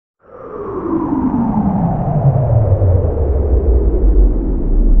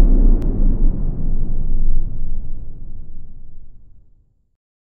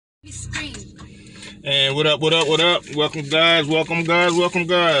What up, what up, what up? Welcome guys, welcome guys, welcome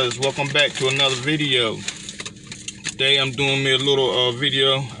guys. Welcome back to another video. Today I'm doing me a little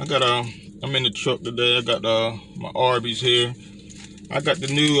video. I'm in the truck today. I got my Arby's here. I got the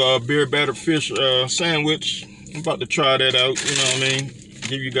new beer battered fish sandwich. I'm about to try that out, you know what I mean?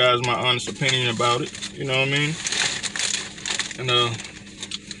 Give you guys my honest opinion about it, you know what I mean? And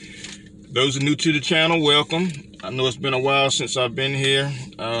those are new to the channel, welcome. I know it's been a while since I've been here.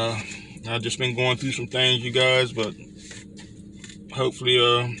 I've just been going through some things, you guys, but hopefully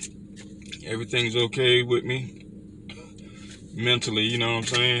everything's okay with me mentally, you know what I'm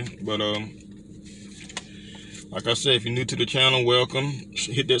saying? But like I said, if you're new to the channel, welcome.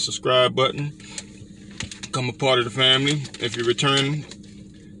 Hit that subscribe button, become a part of the family. If you're returning,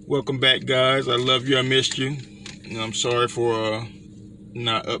 welcome back, guys. I love you, I missed you, and I'm sorry for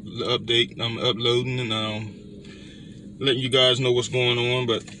not uploading and letting you guys know what's going on,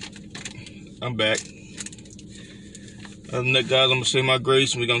 but I'm back. Other than that, guys, I'm going to say my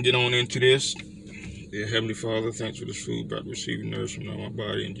grace and we're going to get on into this. Dear Heavenly Father, thanks for this food, about to receive nourishment on my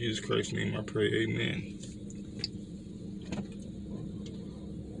body. In Jesus Christ's name I pray, amen.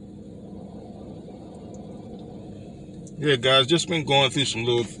 Yeah, guys, just been going through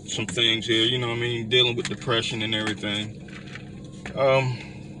some things here, you know what I mean, dealing with depression and everything.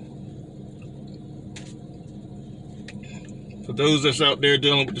 For those that's out there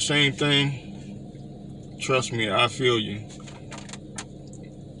dealing with the same thing, trust me, I feel you.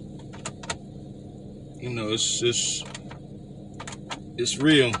 You know, it's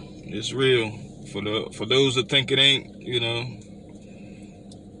real. It's real. For those that think it ain't, you know,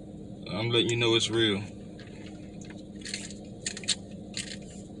 I'm letting you know it's real.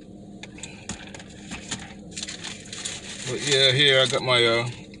 But yeah, here I got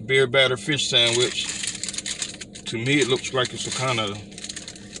my beer battered fish sandwich. To me, it looks like it's kind of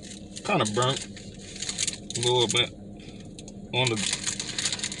burnt. A little bit on the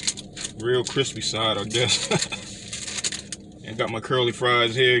real crispy side, I guess. And got my curly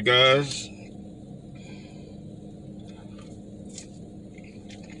fries here, guys.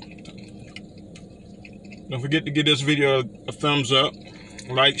 Don't forget to give this video a thumbs up,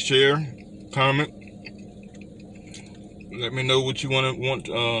 like, share, comment. Let me know what you want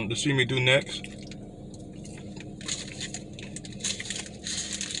to see me do next.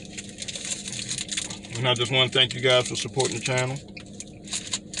 And I just want to thank you guys for supporting the channel,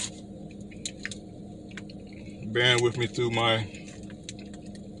 bearing with me through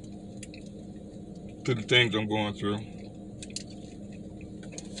the things I'm going through.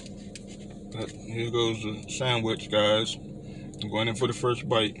 But here goes the sandwich, guys. I'm going in for the first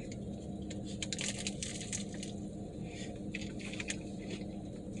bite.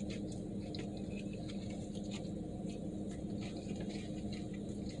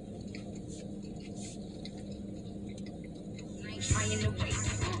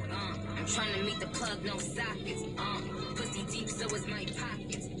 I'm trying to meet the plug, no sockets. Pussy deep, so is my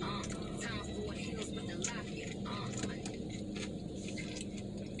pockets. Time for heels with the locket.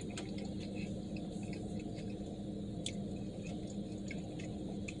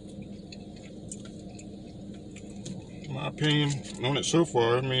 My opinion on it so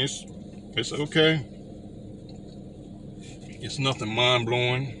far, I mean, it's okay. It's nothing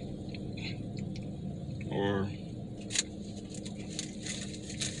mind-blowing or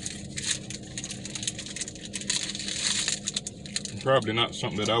probably not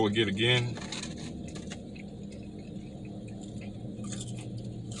something that I would get again.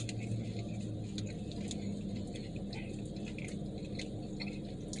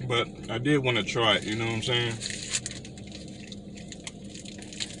 But I did want to try it, you know what I'm saying?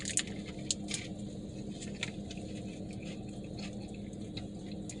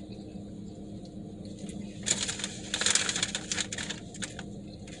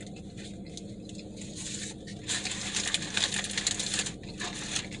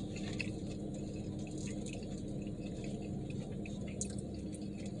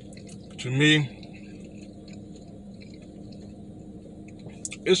 To me,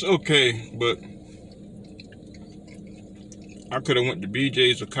 it's okay, but I could have went to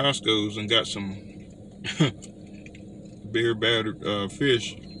BJ's or Costco's and got some beer battered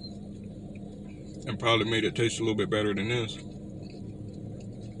fish and probably made it taste a little bit better than this.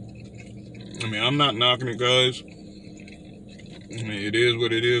 I mean, I'm not knocking it, guys. I mean, it is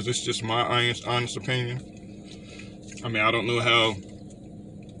what it is. It's just my honest opinion. I mean, I don't know how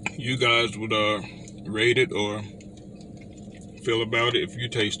you guys would rate it or feel about it if you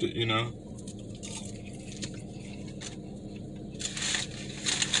taste it, you know.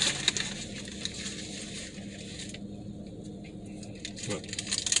 But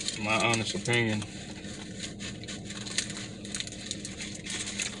my honest opinion,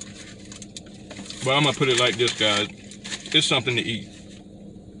 But I'm gonna put it like this, guys. It's something to eat.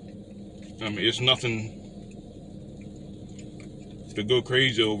 I mean, it's nothing to go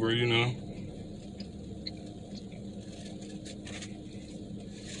crazy over, you know.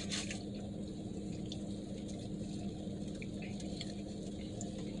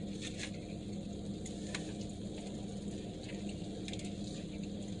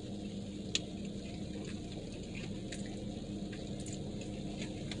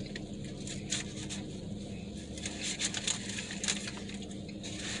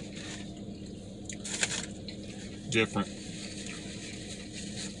 Different.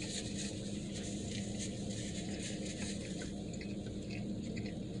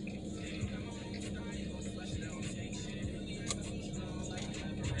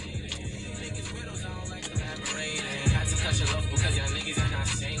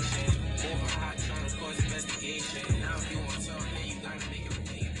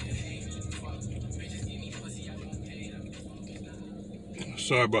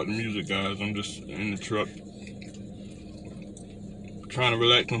 Sorry about the music, guys. I'm just in the truck trying to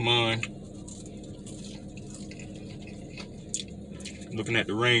relax my mind. Looking at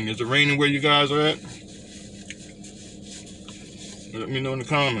the rain. Is it raining where you guys are at? Let me know in the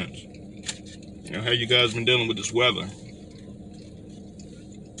comments. You know, how you guys been dealing with this weather.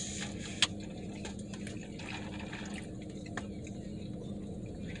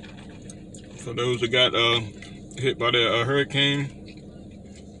 For those that got hit by that hurricane,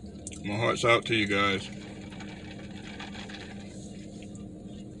 my heart's out to you guys.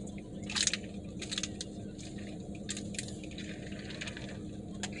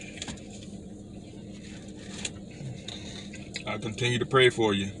 I continue to pray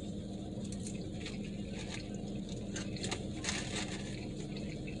for you.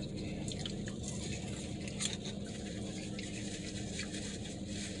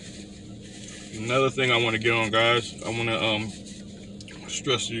 Another thing I want to get on, guys, I want to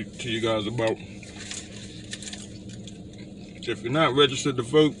stress to you guys about, if you're not registered to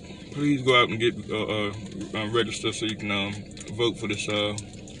vote, please go out and get registered so you can vote for this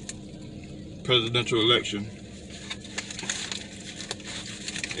presidential election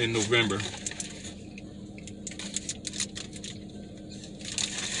in November.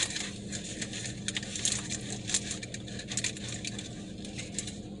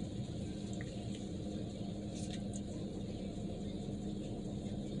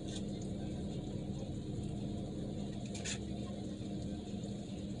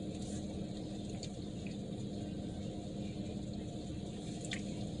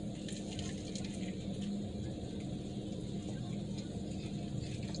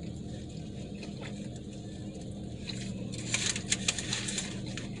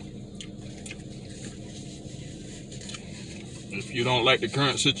 If you don't like the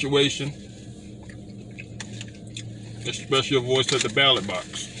current situation, express your voice at the ballot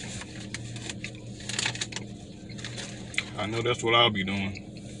box. I know that's what I'll be doing.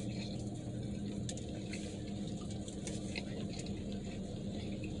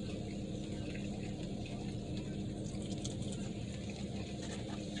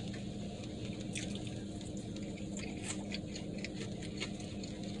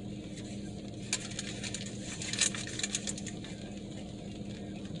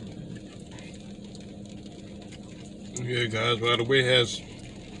 Yeah, guys, by the way, it has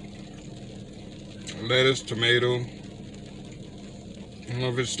lettuce, tomato. I don't know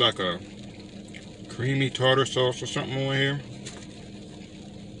if it's like a creamy tartar sauce or something on here.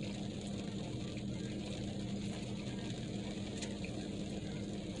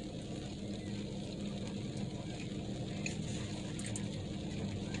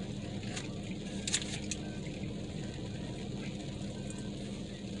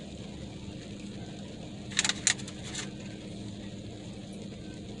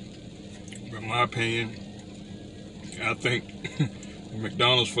 In my opinion, I think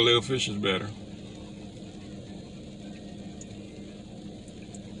McDonald's Filet-O-Fish is better.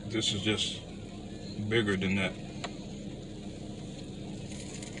 This is just bigger than that.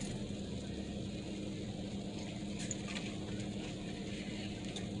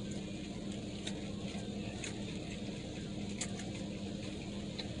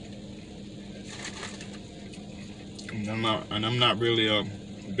 And I'm not really a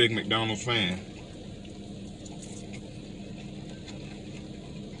big McDonald's fan.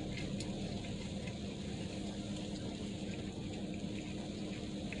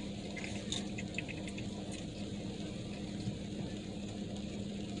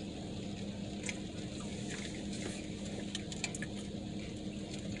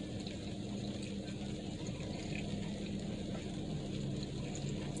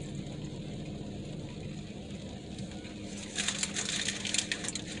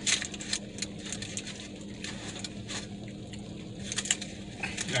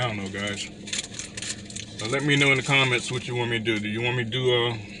 don't know, guys. Let me know in the comments what you want me to do. Do you want me to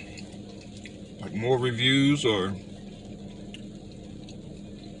do like more reviews or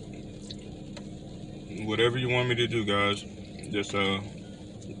whatever you want me to do, guys? Just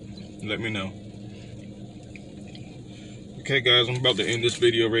let me know. Okay, guys, I'm about to end this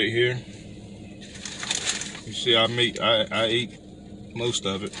video right here. You see, I ate most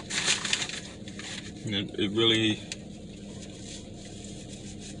of it. And it really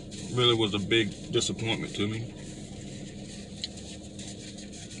was a big disappointment to me.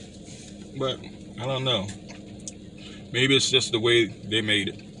 But I don't know. Maybe it's just the way they made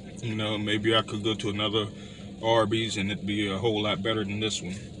it. You know, maybe I could go to another Arby's and it'd be a whole lot better than this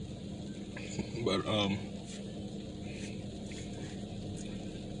one. But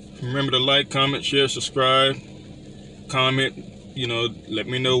remember to like, comment, share, subscribe, comment. You know, let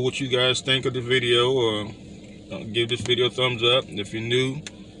me know what you guys think of the video, or give this video a thumbs up. If you're new,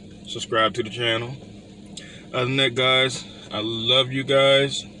 subscribe to the channel. Other than that, guys, I love you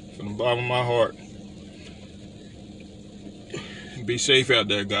guys from the bottom of my heart. Be safe out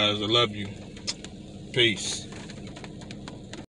there, guys. I love you. Peace.